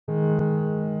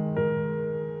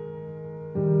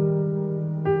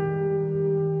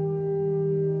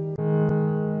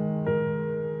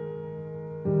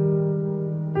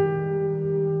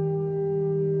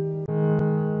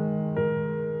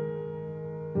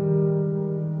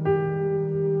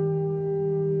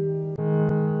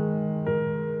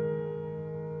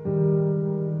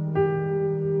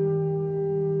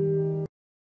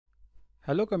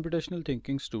Hello computational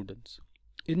thinking students.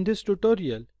 In this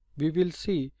tutorial we will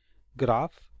see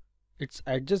graph, its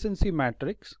adjacency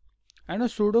matrix and a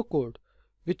pseudocode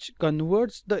which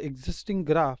converts the existing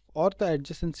graph or the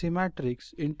adjacency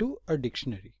matrix into a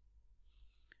dictionary.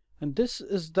 And this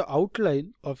is the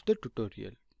outline of the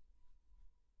tutorial.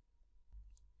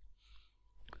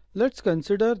 Let's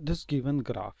consider this given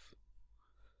graph.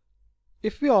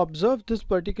 If we observe this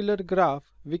particular graph,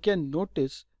 we can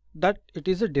notice that it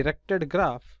is a directed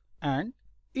graph and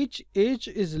each edge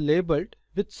is labeled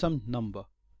with some number.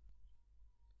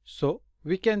 So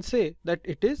we can say that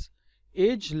it is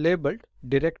edge labeled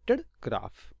directed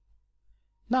graph.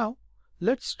 Now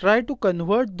let's try to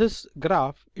convert this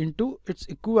graph into its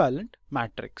equivalent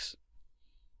matrix.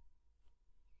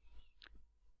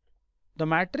 The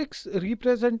matrix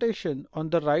representation on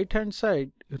the right hand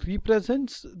side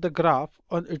represents the graph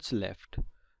on its left.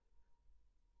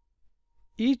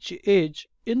 Each edge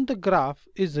in the graph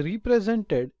is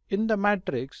represented in the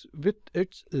matrix with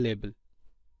its label.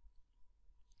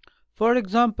 For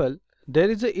example, there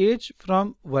is an edge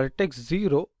from vertex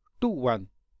 0 to 1.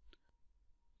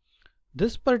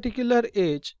 This particular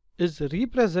edge is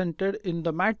represented in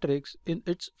the matrix in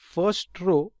its first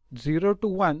row 0 to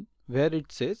 1 where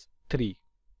it says 3.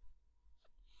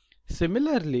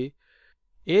 Similarly,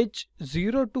 edge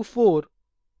 0 to 4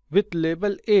 with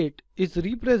label 8 is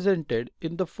represented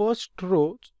in the first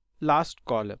row's last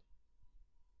column,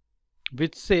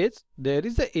 which says there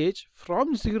is an edge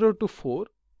from 0 to 4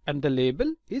 and the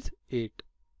label is 8.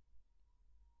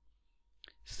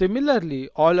 Similarly,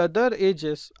 all other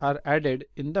edges are added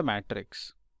in the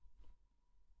matrix.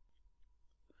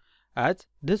 As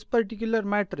this particular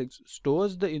matrix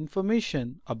stores the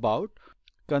information about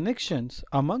connections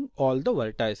among all the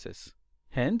vertices.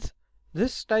 Hence,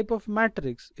 this type of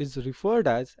matrix is referred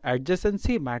as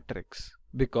adjacency matrix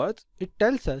because it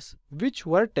tells us which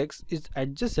vertex is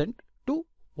adjacent to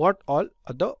what all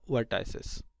other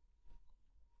vertices.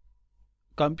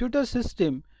 Computer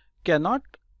system cannot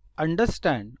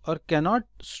understand or cannot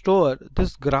store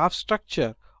this graph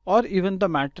structure or even the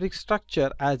matrix structure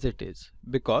as it is,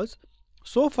 because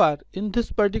so far in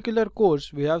this particular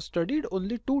course we have studied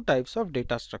only two types of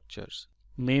data structures,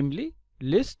 namely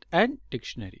list and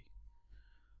dictionary.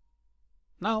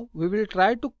 Now we will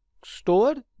try to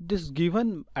store this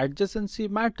given adjacency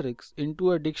matrix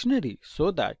into a dictionary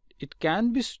so that it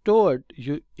can be stored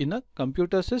in a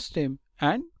computer system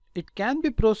and it can be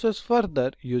processed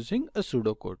further using a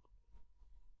pseudocode.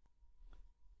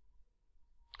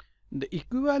 The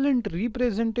equivalent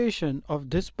representation of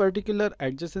this particular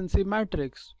adjacency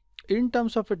matrix in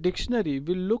terms of a dictionary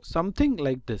will look something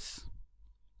like this.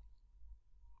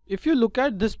 If you look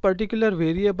at this particular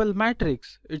variable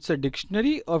matrix, it's a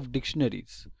dictionary of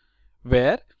dictionaries,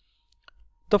 where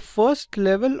the first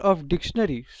level of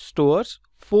dictionary stores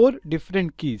 4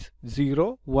 different keys: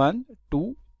 0, 1,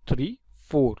 2, 3,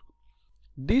 4.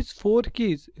 These 4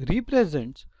 keys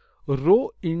represents row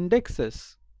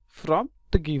indexes from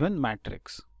the given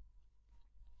matrix.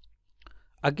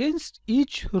 Against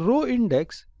each row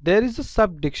index there is a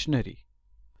sub-dictionary.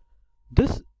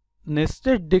 This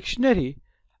nested dictionary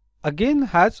again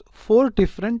has 4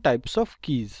 different types of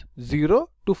keys,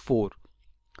 0 to 4.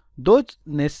 Those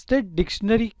nested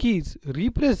dictionary keys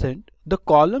represent the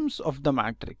columns of the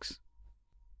matrix.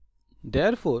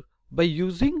 Therefore, by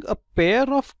using a pair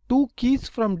of 2 keys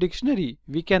from dictionary,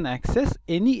 we can access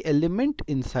any element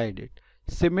inside it,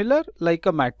 similar like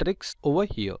a matrix over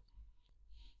here.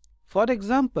 For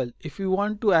example, if you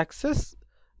want to access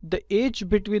the edge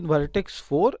between vertex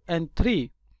 4 and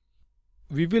 3,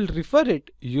 we will refer it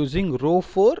using row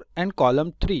 4 and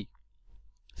column 3.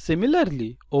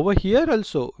 Similarly, over here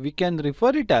also we can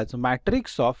refer it as a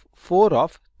matrix of 4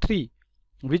 of 3,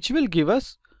 which will give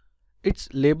us its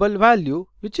label value,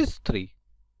 which is 3.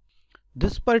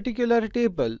 This particular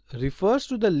table refers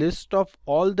to the list of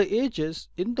all the edges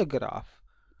in the graph.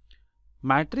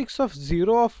 Matrix of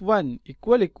 0 of 1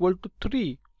 equal to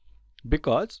 3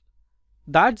 because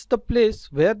that's the place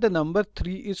where the number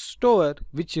 3 is stored,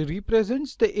 which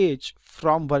represents the edge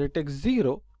from vertex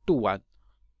 0 to 1.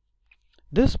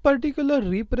 This particular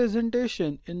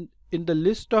representation in the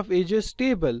list of edges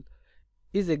table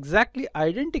is exactly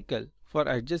identical for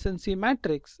adjacency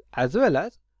matrix as well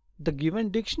as the given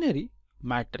dictionary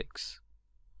matrix.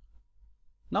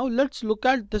 Now let's look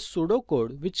at the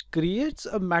pseudocode which creates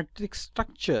a matrix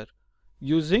structure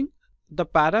using the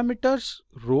parameters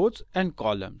rows and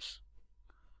columns.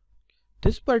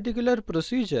 This particular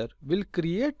procedure will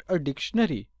create a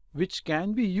dictionary which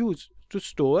can be used to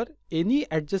store any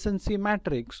adjacency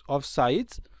matrix of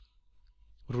size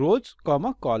rows,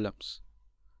 columns.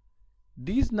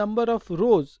 These number of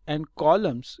rows and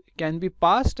columns can be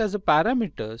passed as a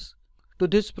parameters to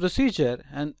this procedure,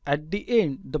 and at the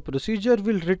end the procedure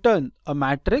will return a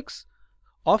matrix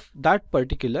of that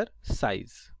particular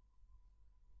size.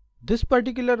 This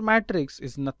particular matrix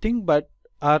is nothing but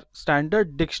our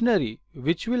standard dictionary,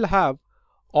 which will have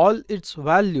all its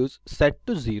values set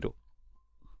to 0.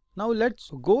 Now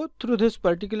let's go through this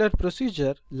particular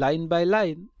procedure line by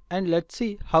line and let's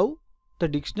see how the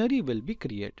dictionary will be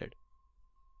created.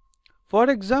 For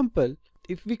example,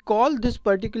 if we call this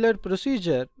particular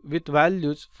procedure with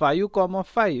values 5,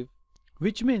 5,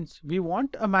 which means we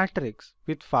want a matrix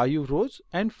with 5 rows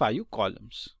and 5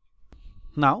 columns.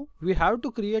 Now we have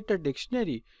to create a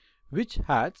dictionary which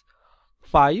has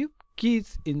 5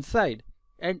 keys inside,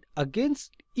 and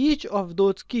against each of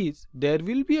those keys there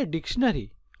will be a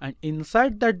dictionary, and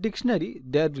inside that dictionary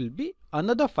there will be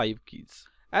another 5 keys,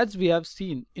 as we have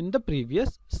seen in the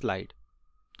previous slide.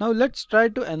 Now let's try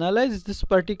to analyze this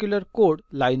particular code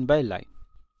line by line.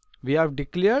 We have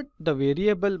declared the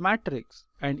variable matrix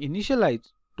and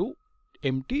initialized to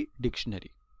empty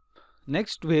dictionary.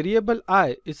 Next, variable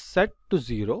I is set to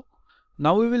 0.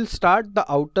 Now we will start the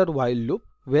outer while loop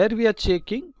where we are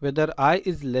checking whether I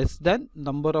is less than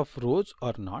number of rows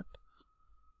or not.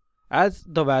 As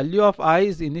the value of I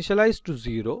is initialized to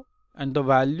 0 and the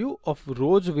value of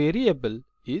rows variable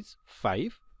is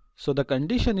 5, so the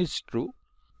condition is true.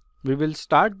 We will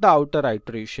start the outer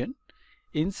iteration.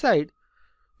 Inside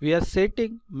we are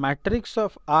setting matrix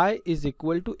of I is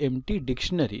equal to empty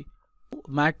dictionary.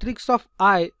 Matrix of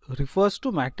I refers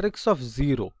to matrix of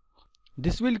 0.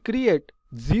 This will create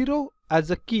 0 as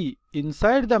a key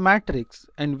inside the matrix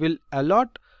and will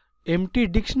allot empty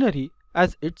dictionary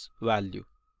as its value.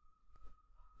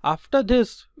 After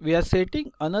this, we are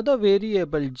setting another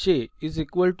variable j is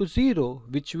equal to 0,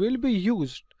 which will be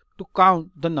used to count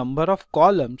the number of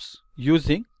columns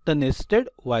using the nested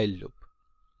while loop.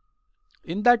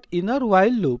 In that inner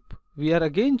while loop, we are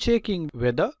again checking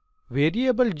whether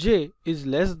variable j is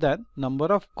less than number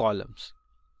of columns.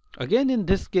 Again in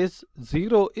this case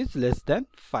 0 is less than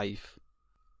 5.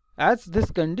 As this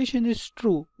condition is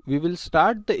true, we will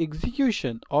start the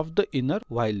execution of the inner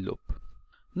while loop.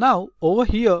 Now over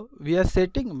here we are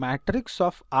setting matrix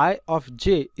of I of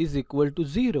j is equal to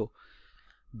 0.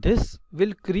 This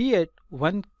will create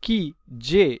one key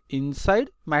j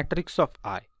inside matrix of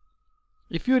I.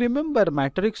 If you remember,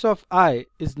 matrix of I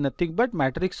is nothing but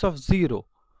matrix of 0.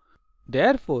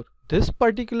 Therefore, this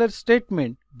particular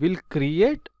statement will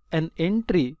create an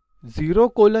entry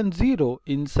 0:0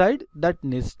 inside that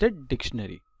nested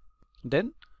dictionary.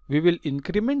 Then we will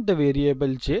increment the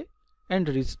variable j and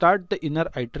restart the inner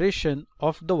iteration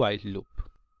of the while loop.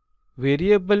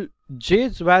 Variable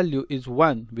j's value is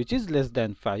 1, which is less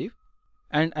than 5,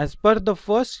 and as per the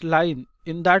first line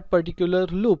in that particular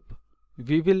loop,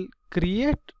 we will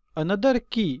create another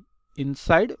key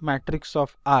inside matrix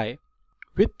of I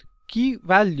with key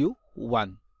value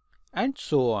 1 and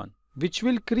so on, which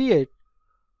will create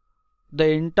the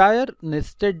entire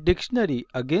nested dictionary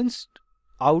against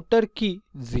outer key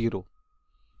 0.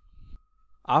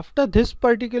 After this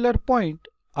particular point,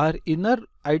 our inner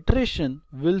iteration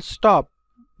will stop.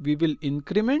 We will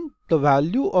increment the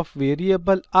value of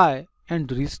variable I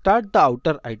and restart the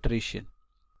outer iteration.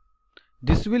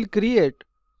 This will create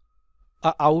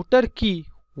a outer key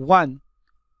 1,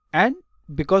 and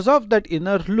because of that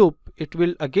inner loop, it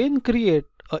will again create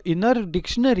a inner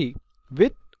dictionary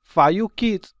with 5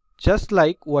 keys, just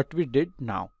like what we did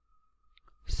now.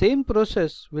 Same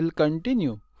process will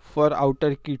continue for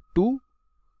outer key 2,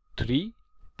 3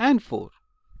 and 4.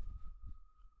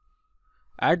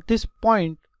 At this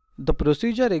point, the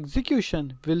procedure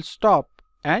execution will stop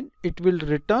and it will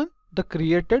return the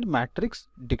created matrix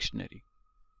dictionary.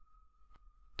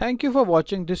 Thank you for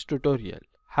watching this tutorial.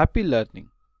 Happy learning.